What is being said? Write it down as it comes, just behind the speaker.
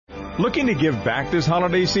Looking to give back this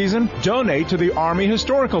holiday season? Donate to the Army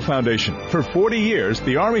Historical Foundation. For 40 years,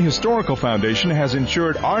 the Army Historical Foundation has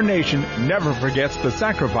ensured our nation never forgets the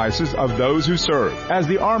sacrifices of those who serve. As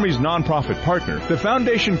the Army's nonprofit partner, the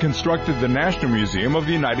foundation constructed the National Museum of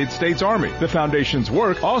the United States Army. The foundation's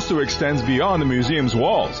work also extends beyond the museum's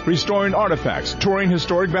walls, restoring artifacts, touring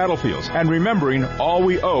historic battlefields, and remembering all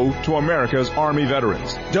we owe to America's Army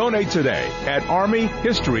veterans. Donate today at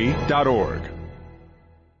armyhistory.org.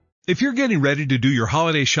 If you're getting ready to do your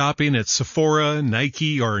holiday shopping at Sephora,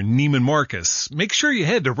 Nike, or Neiman Marcus, make sure you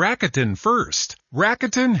head to Rakuten first.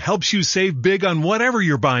 Rakuten helps you save big on whatever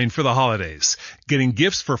you're buying for the holidays. Getting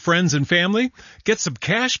gifts for friends and family? Get some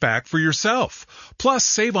cash back for yourself. Plus,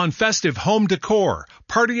 save on festive home decor,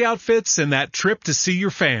 party outfits, and that trip to see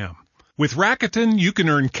your fam. With Rakuten, you can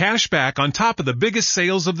earn cash back on top of the biggest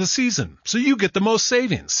sales of the season, so you get the most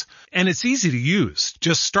savings. And it's easy to use.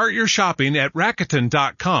 Just start your shopping at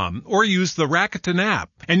Rakuten.com or use the Rakuten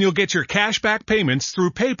app, and you'll get your cash back payments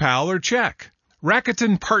through PayPal or check.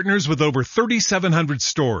 Rakuten partners with over 3,700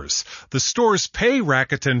 stores. The stores pay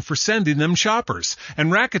Rakuten for sending them shoppers,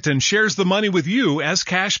 and Rakuten shares the money with you as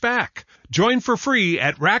cash back. Join for free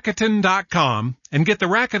at Rakuten.com and get the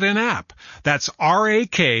Rakuten app. That's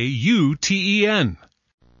Rakuten.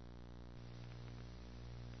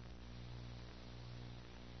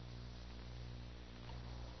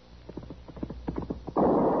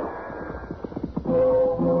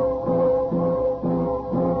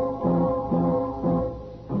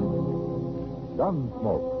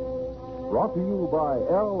 Gunsmoke, brought to you by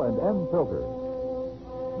L&M Filters.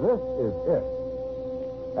 This is it.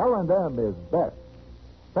 L&M is best.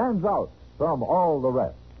 Stands out from all the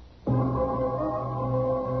rest.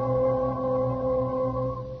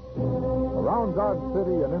 Around Dodge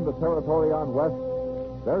City and in the territory on West,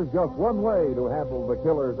 there's just one way to handle the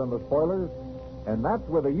killers and the spoilers, and that's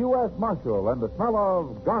with a U.S. Marshal and the smell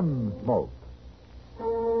of Gunsmoke.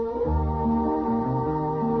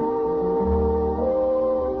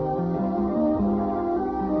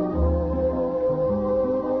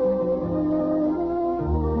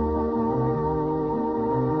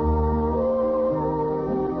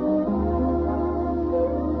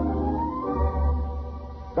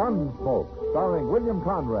 Gunsmoke, starring William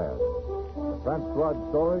Conrad. The transcribed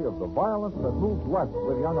story of the violence that moved west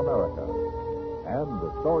with young America. And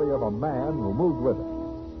the story of a man who moved with it.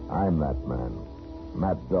 I'm that man.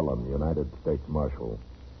 Matt Dillon, United States Marshal.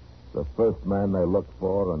 The first man they look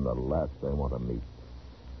for and the last they want to meet.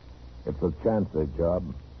 It's a chancy job,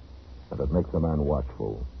 and it makes a man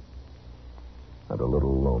watchful. And a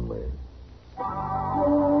little lonely.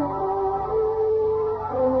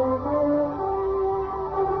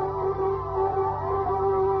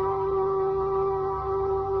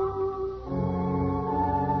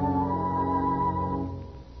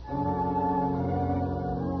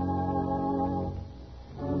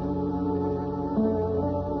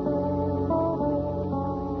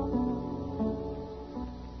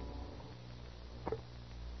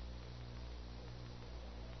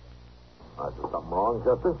 Is there something wrong,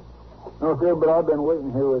 Chester? No, sir, but I've been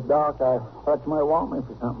waiting here with Doc. I thought you might want me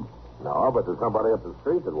for something. No, but there's somebody up the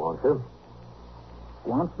street that wants you.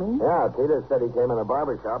 Wants me? Yeah, Peter said he came in a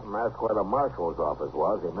barber shop and asked where the marshal's office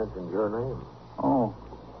was. He mentioned your name. Oh.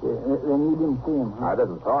 Then you didn't see him, huh? I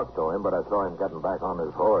didn't talk to him, but I saw him getting back on his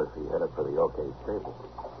horse. He headed for the OK stable.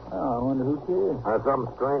 Oh, I wonder who he is. Some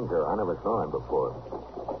stranger. I never saw him before.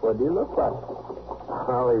 What do you look like?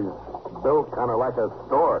 Well, he's built kind of like a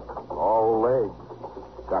stork. All legs.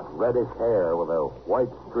 Got reddish hair with a white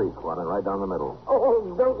streak running right down the middle. Oh,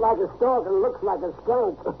 built like a stork and looks like a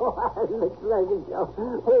skunk. Oh, looks like a skunk.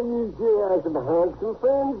 Well, you sure are some handsome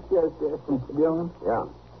friends, Chester. Mr. Dillon? Yeah.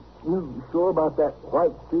 You sure about that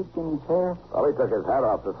white streak in his hair? Well, he took his hat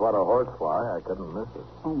off to swat a horsefly. I couldn't miss it.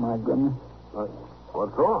 Oh, my goodness.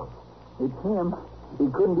 What's wrong? It's him. He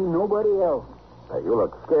couldn't be nobody else. Hey, you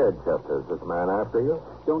look scared, Chester. Is this man after you?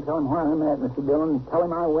 Don't tell him where I'm at, Mr. Dillon. Tell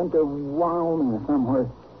him I went to Wyoming or somewhere.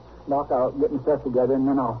 Doc, I'll get my stuff together, and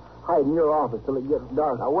then I'll hide in your office till it gets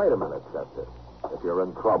dark. Now, wait a minute, Chester. If you're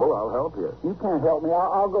in trouble, I'll help you. You can't help me.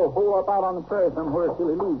 I'll go hole up out on the prairie somewhere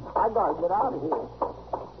till he leaves. I gotta get out of here.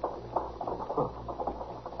 Huh.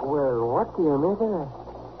 Well, what do you make of that?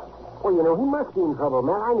 Well, you know, he must be in trouble,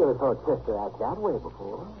 man. I never saw Chester act that way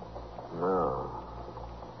before. No.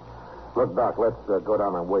 Look, Doc, let's go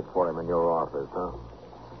down and wait for him in your office, huh?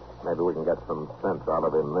 Maybe we can get some sense out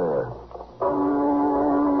of him there.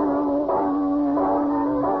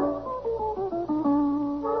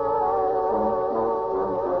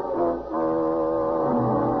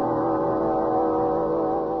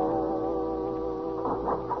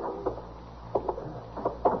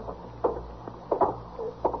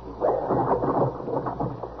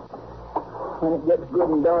 When it gets good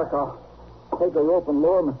and dark, I'll take a rope and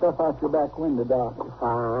lower my stuff out your back window, Doc.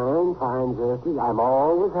 Fine, Chesty. I'm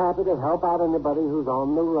always happy to help out anybody who's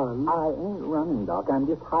on the run. I ain't running, Doc. I'm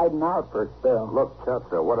just hiding out for a spell. Look,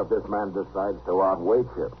 Chester, what if this man decides to outweight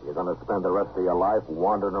you? You're going to spend the rest of your life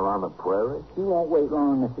wandering around the prairie? He won't wait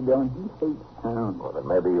long, Mr. Dillon. He hates town. Well, then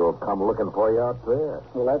maybe you'll come looking for you out there.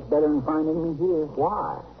 Well, that's better than finding me here.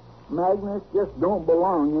 Why? Magnus just don't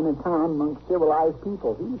belong in a town amongst civilized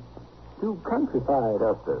people. He's too countrified.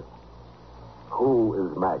 Chester, who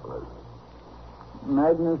is Magnus?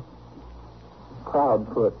 Magnus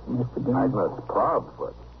Proudfoot, Mr. Dillon. Magnus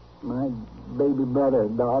Proudfoot? My baby brother,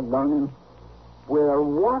 doggone him. Well,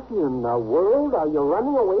 what in the world are you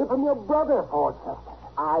running away from your brother for, Chester?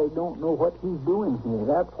 I don't know what he's doing here,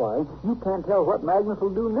 that's why. You can't tell what Magnus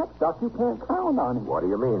will do next, Doc. You can't count on him. What do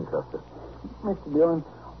you mean, Chester? Mr. Dillon,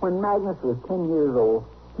 when Magnus was 10 years old,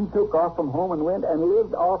 he took off from home and went and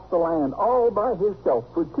lived off the land all by himself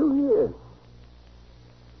for 2 years.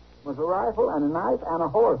 With a rifle and a knife and a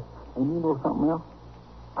horse. And you know something else?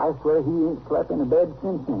 I swear he ain't slept in a bed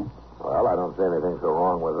since then. Well, I don't see anything so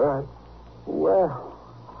wrong with that. Well,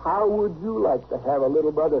 how would you like to have a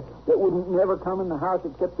little brother that wouldn't never come in the house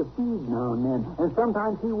except to feed now and then? And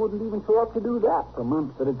sometimes he wouldn't even show up to do that for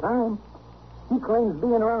months at a time. He claims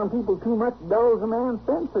being around people too much dulls a man's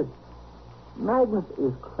senses. Magnus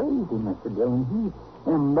is crazy, Mr. Dillon.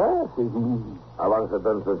 He embarrasses me. How long has it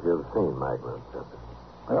been since you've seen Magnus, Chester?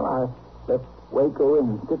 Well, I left Waco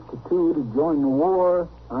in 62 to join the war.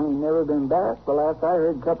 I ain't never been back. The last I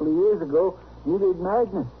heard a couple of years ago, neither did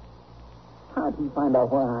Magnus. How'd he find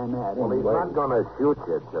out where I'm at, Well, anyway? he's not going to shoot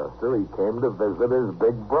you, Chester. He came to visit his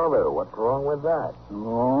big brother. What's wrong with that?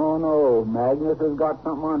 Oh, no. Magnus has got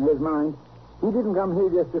something on his mind. He didn't come here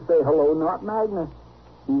just to say hello, not Magnus.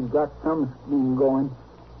 He's got some scheme going.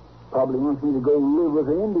 Probably wants me to go live with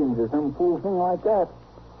the Indians or some fool thing like that.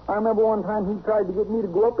 I remember one time he tried to get me to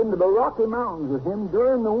go up into the Rocky Mountains with him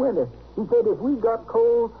during the winter. He said if we got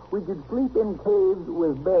cold, we could sleep in caves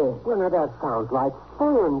with bears. Well, now, that sounds like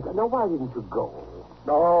fun. Now, why didn't you go?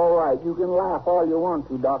 All right, you can laugh all you want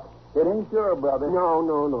to, Doc. It ain't your brother. No.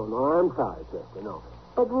 I'm sorry, Chester, no.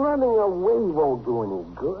 But running away won't do any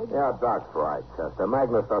good. Yeah, Doc's right, Chester.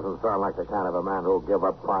 Magnus doesn't sound like the kind of a man who'll give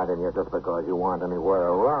up finding you just because you aren't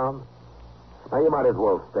anywhere around. Now, you might as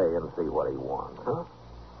well stay and see what he wants, huh?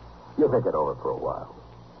 You think it over for a while.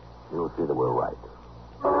 You'll see that we're right.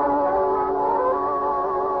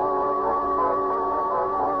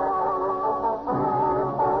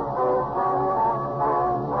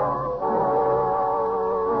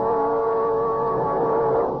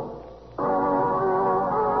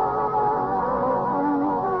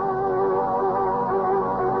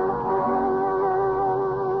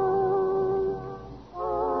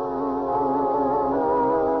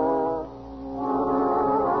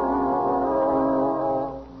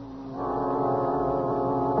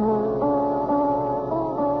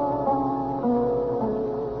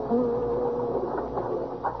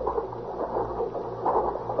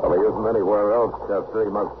 Anywhere else, Chester, he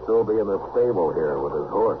must still be in the stable here with his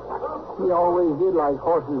horse. He always did like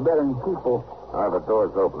horses better than people. All right, the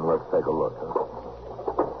door's open. Let's take a look, huh?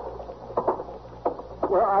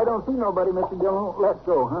 Well, I don't see nobody, Mr. Dillon. Let's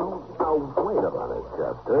go, huh? Now, wait a minute,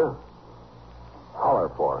 Chester. Holler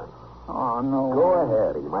for him. Oh, no. Go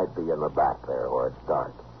ahead. He might be in the back there where it's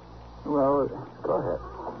dark. Well, Go ahead.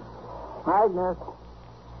 Magnus.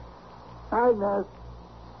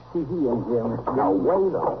 See, he ain't here, Mr. Now, Dillon.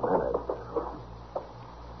 wait a minute.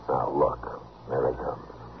 Now, look. There he comes.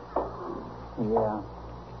 Yeah.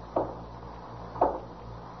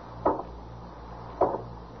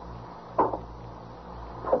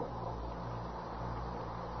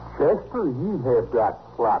 Chester, you have got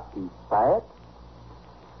floppy fat.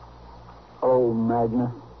 Oh,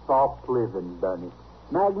 Magnus. Soft living, Bunny.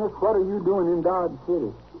 Magnus, what are you doing in Dodge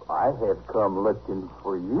City? I have come looking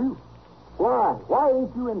for you. Why? Why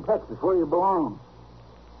ain't you in Texas where you belong?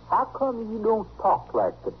 How come you don't talk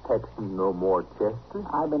like a Texan no more, Chester?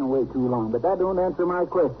 I've been away too long, but that don't answer my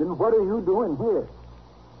question. What are you doing here?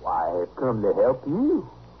 Why, I have come to help you.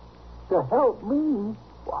 To help me?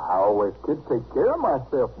 Well, I always could take care of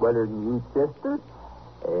myself better than you, Chester.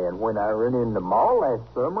 And when I ran in the mall last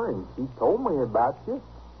summer and she told me about you,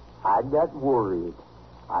 I got worried.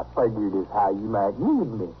 I figured as how you might need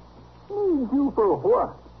me. Need you for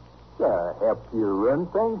what? Help you run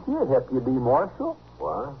things here, help you be marshal.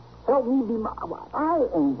 What? Help me be I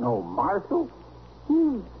ain't no marshal.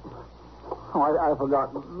 Oh, I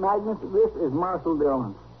forgot. Magnus, this is Marshal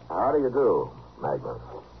Dillon. How do you do, Magnus?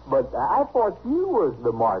 But I thought you was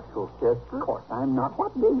the marshal, Chester. Of course I'm not.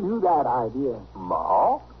 What gave you that idea?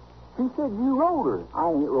 Ma? She said you wrote her. I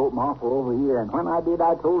ain't wrote Ma for over a year, and when I did,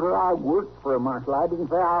 I told her I worked for a marshal. I didn't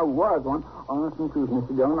say I was one. Honest and truth,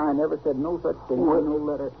 Mr. Dillon, I never said no such thing in no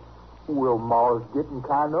letter. Well, Ma's getting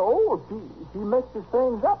kind of old. She mixes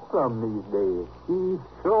things up some these days. She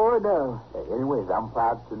sure does. Anyways, I'm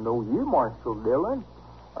proud to know you, Marshal Dillon.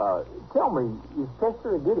 Tell me, is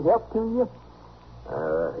Chester a good help to you?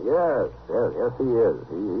 Yes, he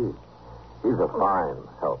is. He's a fine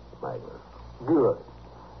help, Magnus. Good.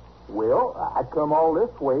 Well, I come all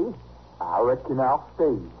this way. I reckon I'll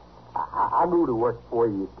stay. I'll go to work for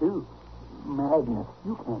you, too. Magnus,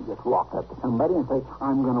 you can't just walk up to somebody and say,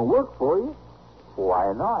 I'm going to work for you.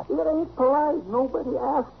 Why not? It ain't polite. Nobody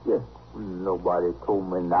asked you. Nobody told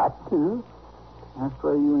me not to. That's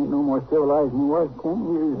why you ain't no more civilized than you was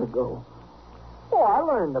 10 years ago. Oh, I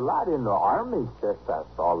learned a lot in the Army, Chester. I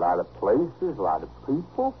saw a lot of places, a lot of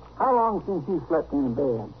people. How long since you slept in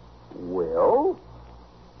bed? Well,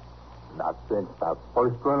 not since I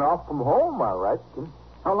first run off from home, I reckon.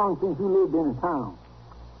 How long since you lived in a town?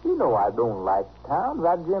 You know I don't like towns.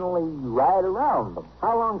 I generally ride around them.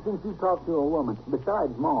 How long since you talked to a woman?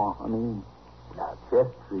 Besides Ma, I mean. Now,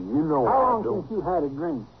 Chester, you know How long since you had a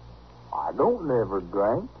drink? I don't never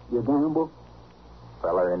drink. You gamble?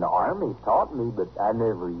 Fella in the Army taught me, but I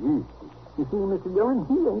never used it. You see, Mr. Dillon,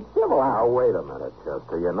 he ain't civilized. Now, wait a minute,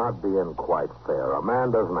 Chester. You're not being quite fair. A man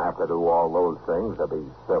doesn't have to do all those things to be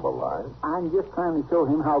civilized. I'm just trying to show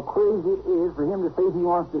him how crazy it is for him to say he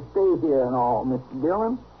wants to stay here and all, Mr.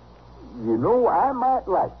 Dillon. You know, I might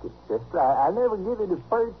like it, Chester. I never give it a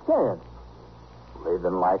fair chance.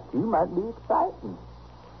 Living like you might be exciting.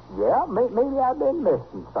 Yeah, maybe I've been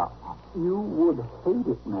missing something. You would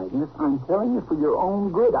hate it, Magnus. I'm telling you for your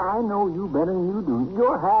own good. I know you better than you do.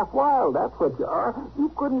 You're half wild, that's what you are. You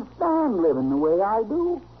couldn't stand living the way I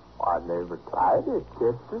do. I never tried it,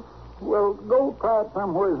 Chester. Well, go try it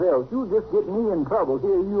somewhere else. You just get me in trouble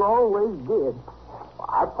here. You always did.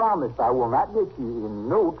 I promise I will not get you in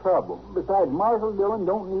no trouble. Besides, Marshal Dillon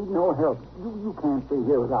don't need no help. You can't stay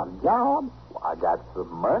here without a job. Well, I got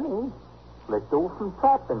some money. Let's go some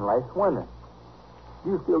trapping last winter.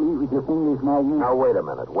 You still eat with your fingers, Magnus? Now, wait a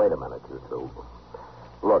minute, you two.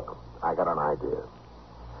 Look, I got an idea.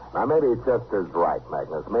 Now, maybe Chester's right,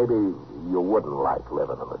 Magnus. Maybe you wouldn't like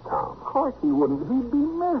living in the town. Of course he wouldn't. He'd be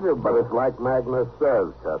miserable. But it's like Magnus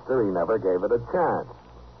says, Chester. He never gave it a chance.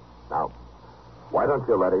 Now, why don't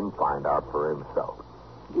you let him find out for himself?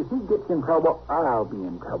 If he gets in trouble, I'll be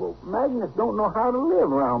in trouble. Magnus don't know how to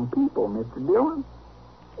live around people, Mr. Dillon.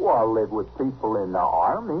 Well, I live with people in the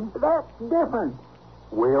Army. That's different.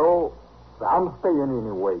 Well, I'm staying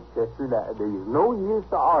anyway, Chester. There's no use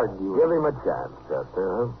to argue. Give him a chance,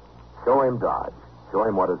 Chester. Show him Dodge. Show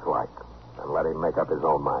him what it's like. And let him make up his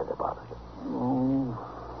own mind about it. Oh,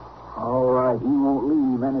 all right. He won't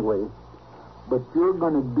leave anyway. But you're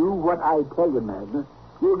going to do what I tell you, Magnus.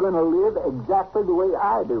 You're going to live exactly the way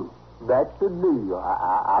I do. That's the deal.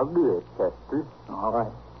 I'll do it, Chester. All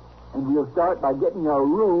right. And we'll start by getting you a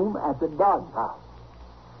room at the Dodge House.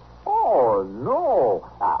 Oh, no.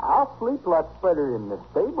 I'll sleep lots better in the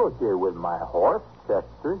stable here with my horse,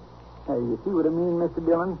 Chester. Hey, you see what I mean, Mr.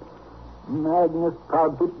 Dillon? Magnus,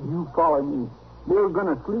 Proudfoot, you follow me. We're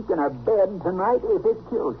going to sleep in a bed tonight if it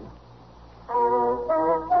kills you.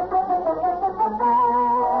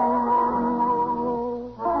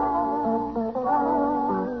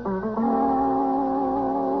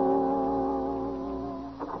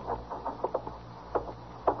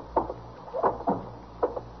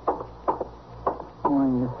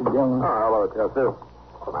 Morning, Mr. Dillon. Oh, hello, Chester.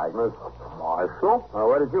 Magnus. Marshal? Oh,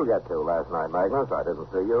 where did you get to last night, Magnus? I didn't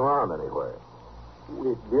see you around anywhere.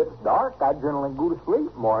 It gets dark. I generally go to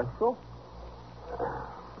sleep, Marshal.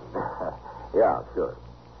 Yeah, sure.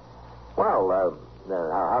 Well,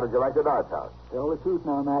 how did you like the Dodge House? Tell the truth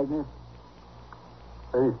now, Magnus.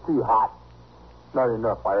 It's too hot. Not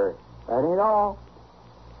enough air. That ain't all.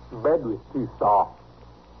 The bed was too soft.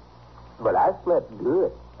 But I slept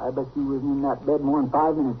good. I bet you wasn't in that bed more than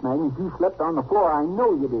 5 minutes, Magnus. You slept on the floor. I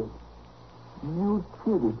know you did. You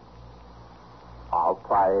cheated. I'll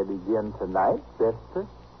try it again tonight, Chester.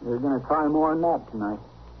 You're going to try more than that tonight.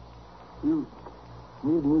 You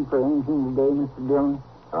need me for anything today, Mr. Dillon?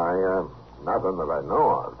 Nothing that I know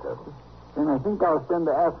of, Chester. Then I think I'll spend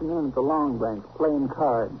the afternoon at the Long Branch playing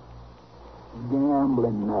cards.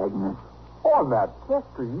 Gambling, Magnus. Oh, now,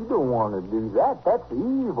 Chester, you don't want to do that. That's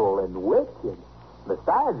evil and wicked.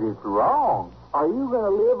 Besides, it's wrong. Are you going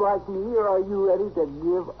to live like me, or are you ready to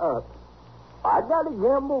give up? I got to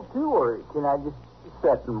gamble, too, or can I just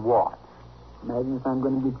sit and watch? Magnus, I'm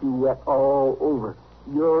going to get you wet all over.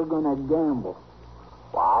 You're going to gamble.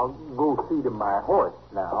 Well, I'll go see to my horse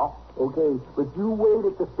now. Okay, but you wait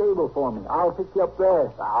at the stable for me. I'll pick you up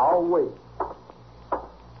there. I'll wait.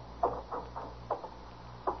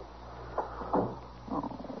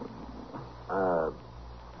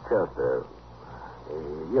 Chester,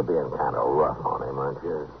 you're being kind of rough on him, aren't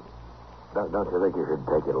you? Don't you think you should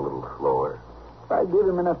take it a little slower? If I give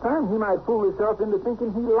him enough time, he might fool himself into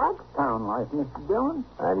thinking he likes town life, Mr. Dillon.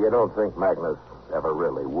 And you don't think Magnus ever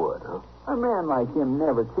really would, huh? A man like him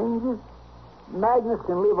never changes. Magnus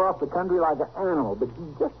can live off the country like an animal, but he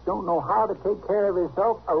just don't know how to take care of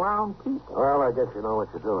himself around people. Well, I guess you know what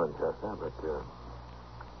you're doing, Chester, but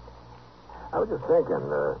I was just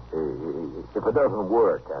thinking, if it doesn't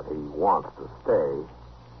work and he wants to stay,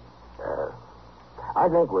 I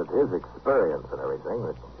think with his experience and everything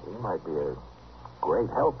that he might be a great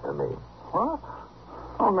help to me. What?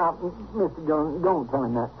 Oh, now, Mr. Dillon, don't tell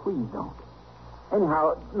him that. Please don't.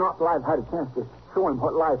 Anyhow, not till I've had a chance to show him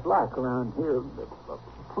what life's like around here.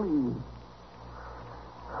 Please.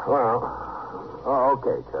 Well,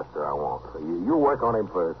 okay, Chester, I won't. So you work on him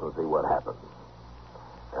first and see what happens.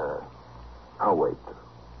 I'll wait.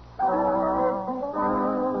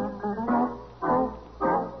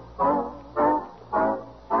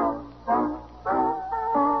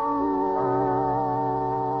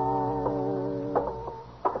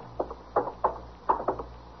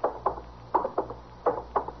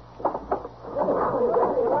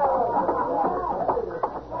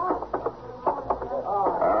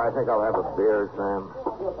 I think I'll have a beer, Sam.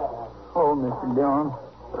 Oh, Mr. Dillon.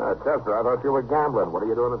 Chester, I thought you were gambling. What are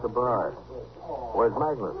you doing at the bar? Where's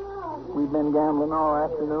Magnus? We've been gambling all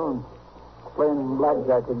afternoon. Playing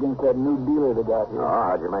blackjack against that new dealer they got here.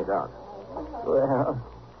 Oh, how'd you make out? Well,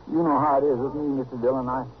 you know how it is with me, Mr. Dillon.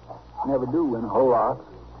 I never do win a whole lot.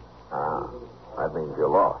 That means you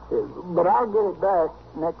lost. But I'll get it back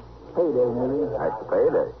next payday, maybe. Next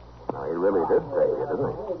payday? Now, he really did pay you,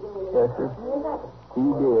 didn't he? Yes, sir. He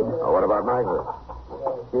did. Oh, what about Magnus?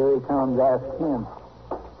 Here he comes. Ask him.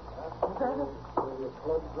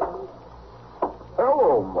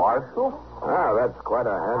 Hello, Marshal. That's quite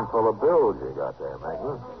a handful of bills you got there,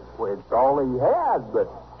 Magnus. Well, it's all he had, but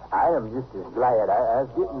I am just as glad. I was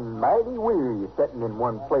getting mighty weary sitting in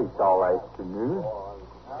one place all afternoon.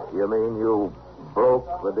 You mean you broke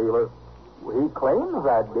the dealer? Well, he claims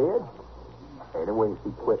I did. Anyway,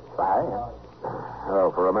 he quit trying.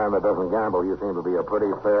 Oh, for a man that doesn't gamble, you seem to be a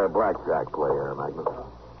pretty fair blackjack player, Magnus.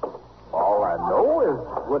 All I know is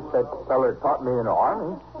what that feller taught me in the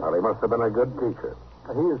Army. Well, he must have been a good teacher.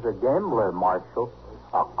 He was a gambler, Marshal.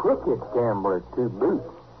 A crooked gambler, to boot.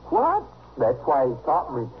 What? That's why he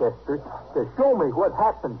taught me, Chester, to show me what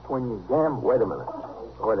happens when you gamble. Wait a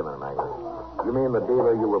minute, Magnus. You mean the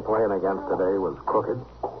dealer you were playing against today was crooked?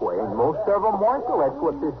 Well, ain't most of them, Marshal. That's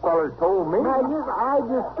what this feller told me. Magnus, I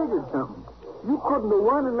just figured something. You couldn't have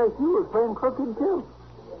won unless you were playing crooked, too.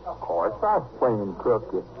 Of course I was playing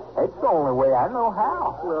crooked. That's the only way I know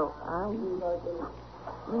how. Well,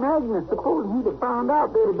 Magnus, supposing he'd have found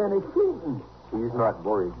out, there'd have been a shooting. He's not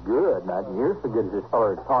very good. Not near so good as this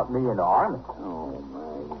feller taught me in the Army. Oh,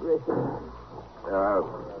 my gracious.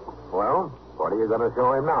 Well, what are you going to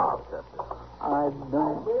show him now, Chester? I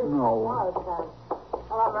don't know.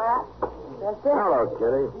 Hello, Matt. Chester? Hello,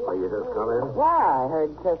 Kitty. Will you just come in? Yeah, I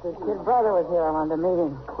heard Chester's kid brother was here on the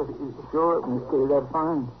meeting. Sure, Miss Kitty, that's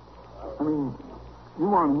fine. I mean, you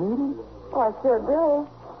want to meet him? Oh, I sure do.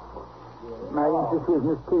 Magnus, this is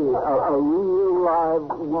Miss Kitty, a real live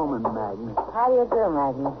woman, Magnus. How do you do,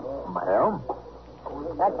 Magnus? Ma'am?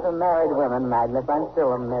 That's for married women, Magnus. I'm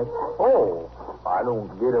still a miss. Oh, I don't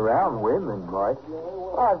get around women much.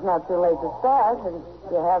 Oh, it's not too late to start, and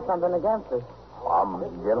you have something against us. I'm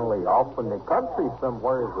generally off in the country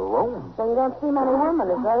somewhere alone. So you don't see many women,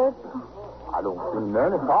 is that it? I don't see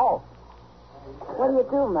none at all. What do you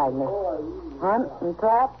do, Magnus? Hunt and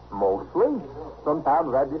trap? Mostly.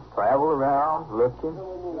 Sometimes I just travel around looking.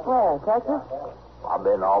 Where, Texas? I've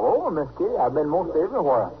been all over, Miss Kitty. I've been most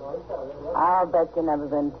everywhere. I'll bet you never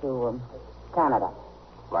been to Canada.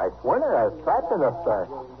 Last winter, I was trapping up there.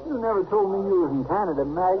 You never told me you was in Canada,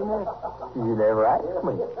 Magnus. You never asked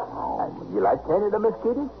me. You like Canada, Miss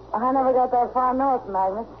Kitty? I never got that far north,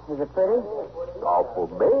 Magnus. Is it pretty? It's awful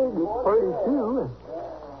big. It's pretty, too.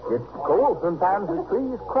 It's cold. Sometimes the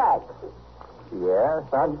trees crack. Yeah,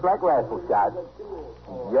 sounds like rifle shots.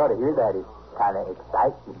 You ought to hear that. It's kind of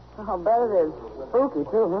exciting. I'll bet it is. Spooky,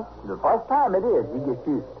 too, huh? The first time it is, you get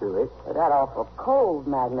used to it. But that awful cold,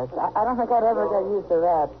 Magnus. I don't think I'd ever get used to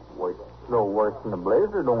that. Well, it's no worse than a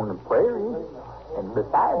blizzard on the prairie. And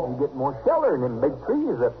besides, you get more shelter in them big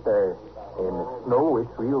trees up there. And the snow,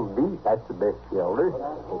 it's real deep. That's the best shelter.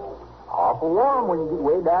 It's Awful warm when you get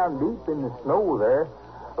way down deep in the snow there.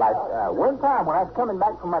 Like one time when I was coming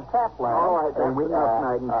back from my trap line. All right, that's enough,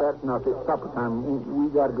 Magnus. That's enough. It's supper time. We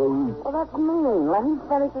got to go eat. Well, that's mean. Let him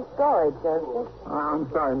finish his story, Chester. I'm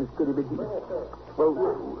sorry, Miss Kitty, but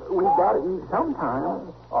we got to eat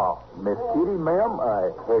sometime. Oh, Miss Kitty, ma'am,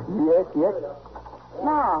 have you ate yet?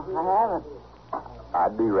 No, I haven't.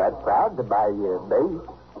 I'd be right proud to buy you a bait.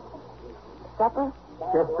 Supper?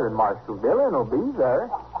 Chester and Marshal Dillon will be there.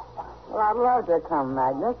 Well, I'd love to come,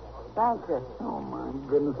 Magnus. Thank you. Oh, my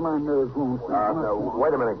goodness, my nerves won't stop.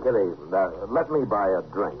 Wait a minute, Kitty. Let me buy a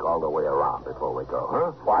drink all the way around before we go,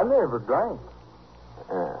 huh? Well, I never drank.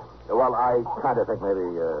 Well, I kind of think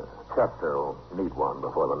maybe Chester will need one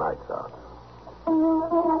before the night's out.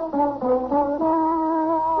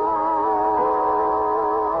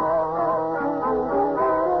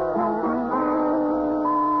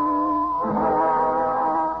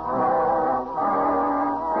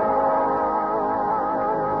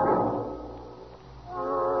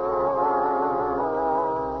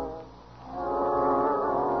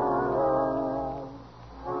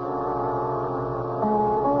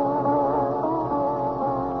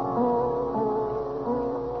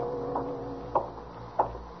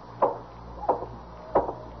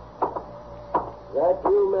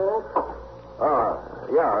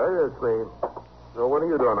 Yeah, it's me. So what are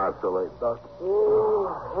you doing out so late, Doc?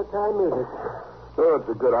 What time is it? Oh, it's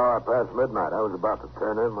a good hour past midnight. I was about to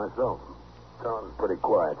turn in myself. Town's pretty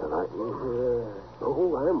quiet tonight.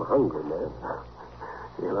 Oh, I'm hungry, man.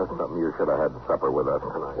 You know something? You should have had supper with us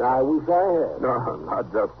tonight. I wish I had. No,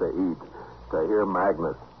 not just to eat. To hear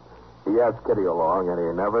Magnus. He asked Kitty along, and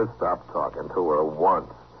he never stopped talking to her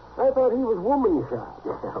once. I thought he was woman shy.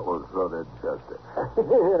 Yeah, well, so did Chester.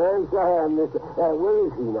 I'm sorry I missed it. Where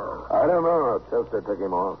is he now? I don't know. Chester took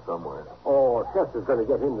him off somewhere. Oh, Chester's going to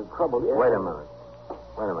get into trouble. Yeah. Wait a minute.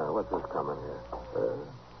 What's this coming here?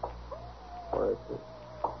 What is it?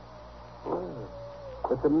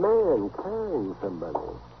 It's a man carrying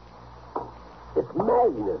somebody. It's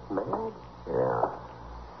Magnus, man. Yeah.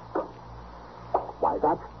 Why,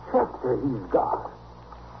 that's Chester he's got.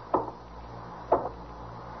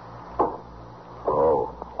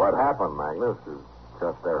 Oh, what happened, Magnus? Is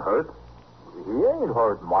Chester hurt? He ain't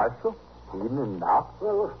hurt, Marshal. He didn't knock.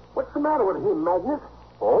 Well, what's the matter with him, Magnus?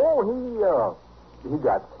 Oh, he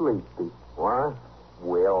got sleepy. What?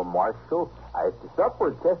 Well, Marshal, after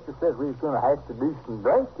supper, Chester said we was going to have to do some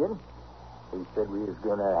drinking. He said we was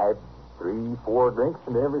going to have 3-4 drinks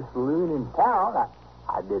in every saloon in town.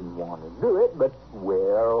 I didn't want to do it, but,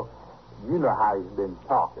 well, you know how he's been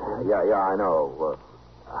talking. Yeah, I know.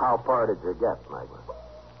 How far did you get, Magnus?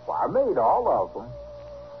 Well, I made all of them.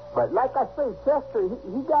 But like I say, Chester,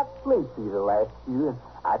 he got sleepy the last few, and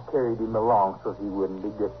I carried him along so he wouldn't be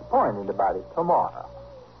disappointed about it tomorrow.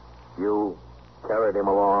 You carried him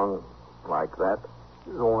along like that?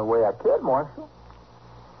 It's the only way I could, Marshal.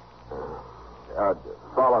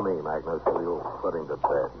 Follow me, Magnus. We'll put him to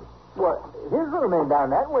bed. Well, his room ain't down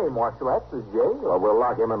that way, Marshal. That's the jail. Well, we'll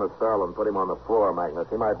lock him in the cell and put him on the floor, Magnus.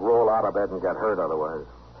 He might roll out of bed and get hurt otherwise.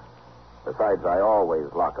 Besides, I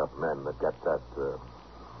always lock up men that get that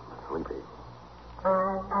sleepy.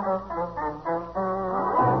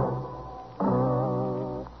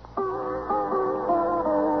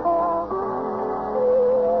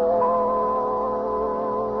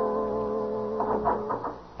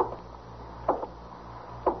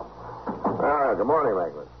 Good morning,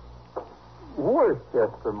 Magnus. Where's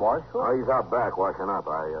Chester, Marshal? Oh, he's out back washing up.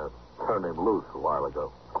 I turned him loose a while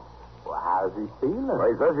ago. Well, how's he feeling? Well,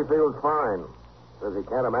 he says he feels fine. Says he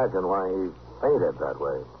can't imagine why he fainted that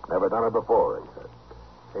way. Never done it before, he said.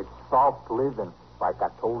 It's soft living, like I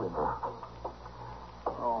told him.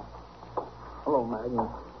 Oh. Hello, Magnus.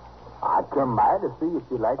 I come by to see if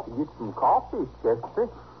you'd like to get some coffee, Chester.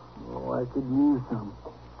 Oh, I could use some.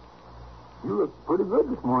 You look pretty good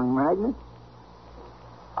this morning, Magnus.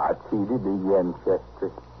 I cheated again, Chester.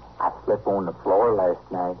 I slept on the floor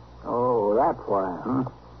last night. Oh, that's why, huh?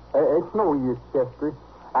 It's no use, Chester.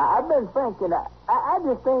 I've been thinking, I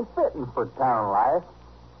just ain't fitting for town life.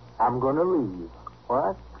 I'm going to leave.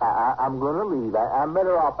 What? I'm going to leave. I'm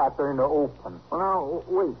better off out there in the open. Well, now,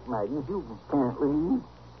 wait, Magnus. You can't leave.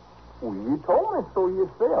 Well, you told me so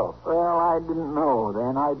yourself. Well, I didn't know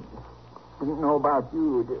then. I didn't know about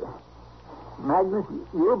you. Magnus,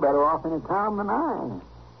 you're better off in a town than I am.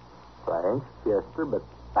 Thanks, Chester, but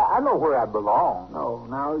I know where I belong. No,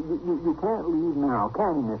 now, you can't leave now,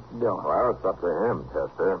 can you, Mr. Dillon? Well, it's up to him,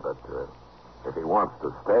 Chester, but if he wants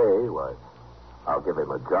to stay, why, I'll give him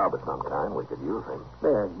a job of some kind. We could use him.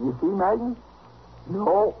 There, you see, Magnus?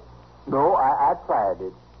 No, I tried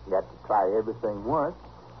it. You have to try everything once.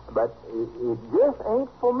 But but it just ain't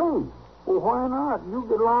for me. Well, why not? You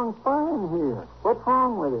get along fine here. What's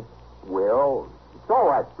wrong with it? Well, it's all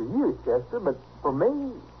right for you, Chester, but for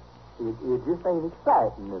me, it just ain't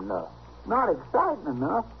exciting enough. Not exciting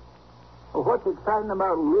enough? Well, what's exciting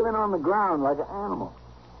about living on the ground like an animal?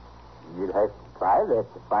 You'd have to try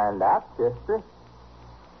that to find out, Chester.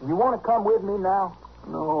 You want to come with me now?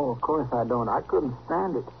 No, of course I don't. I couldn't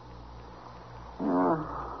stand it.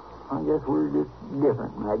 I guess we're just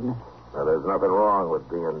different, Magnus. Now, there's nothing wrong with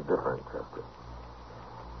being different, Chester.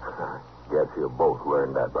 Guess you've both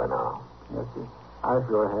learned that by now. Yes, sir. I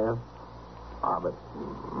sure have. But,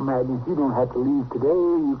 Magnus, you don't have to leave today.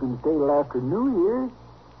 You can stay till after New Year's.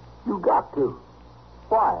 You got to.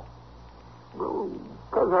 Why? Well,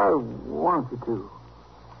 because I want you to.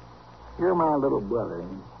 You're my little brother, ain't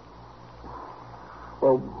you?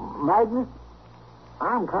 Well, Magnus,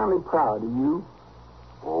 I'm kind of proud of you.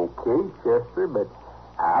 Okay, Chester, but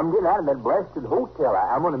I'm getting out of that blasted hotel.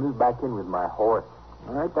 I'm going to move back in with my horse.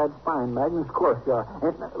 All right, that's fine, Magnus. Of course you are.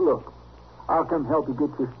 And, look, I'll come help you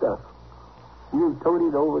get your stuff. We'll tote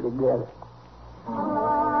it over together.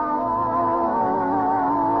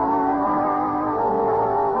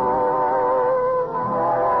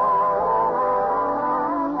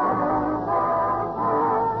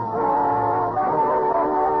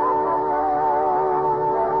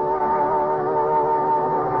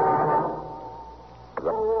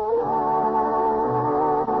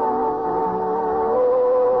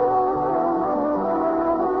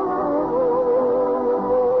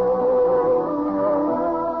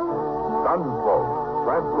 Gunsmoke,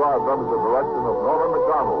 transcribed under the direction of Norman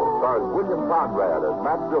McDonald, stars William Conrad as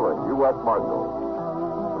Matt Dillon, U.S. Marshal.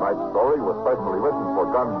 Tonight's story was specially written for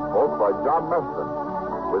Gunsmoke by John Meston,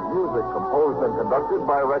 with music composed and conducted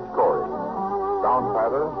by Rex Corey. Sound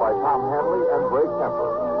pattern by Tom Hanley and Ray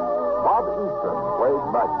Kemper. Bob Easton played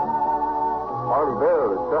Magnus. Marty Bear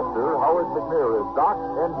is Chester, Howard McNear is Doc,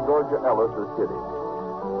 and Georgia Ellis is Kitty.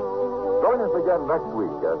 Join us again next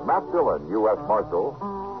week as Matt Dillon, U.S. Marshal,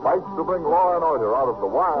 fights to bring law and order out of the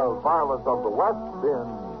wild violence of the West in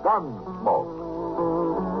Gunsmoke.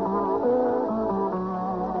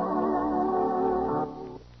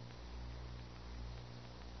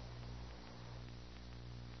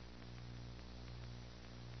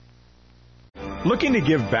 Looking to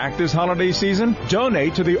give back this holiday season?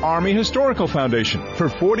 Donate to the Army Historical Foundation. For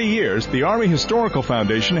 40 years, the Army Historical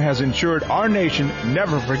Foundation has ensured our nation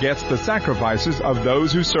never forgets the sacrifices of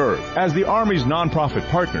those who serve. As the Army's nonprofit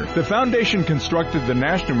partner, the foundation constructed the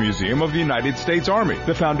National Museum of the United States Army.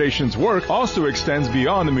 The foundation's work also extends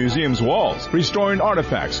beyond the museum's walls, restoring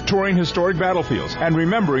artifacts, touring historic battlefields, and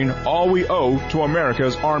remembering all we owe to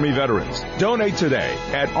America's Army veterans. Donate today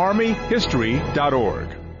at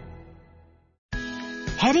armyhistory.org.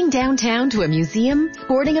 Heading downtown to a museum,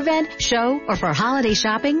 sporting event, show, or for holiday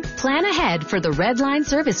shopping? Plan ahead for the Red Line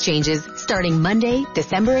service changes starting Monday,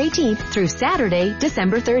 December 18th through Saturday,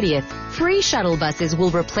 December 30th. Free shuttle buses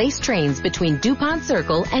will replace trains between DuPont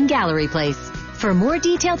Circle and Gallery Place. For more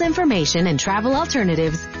detailed information and travel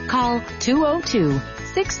alternatives, call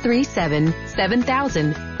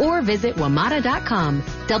 202-637-7000 or visit WMATA.com,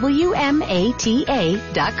 WMATA.com.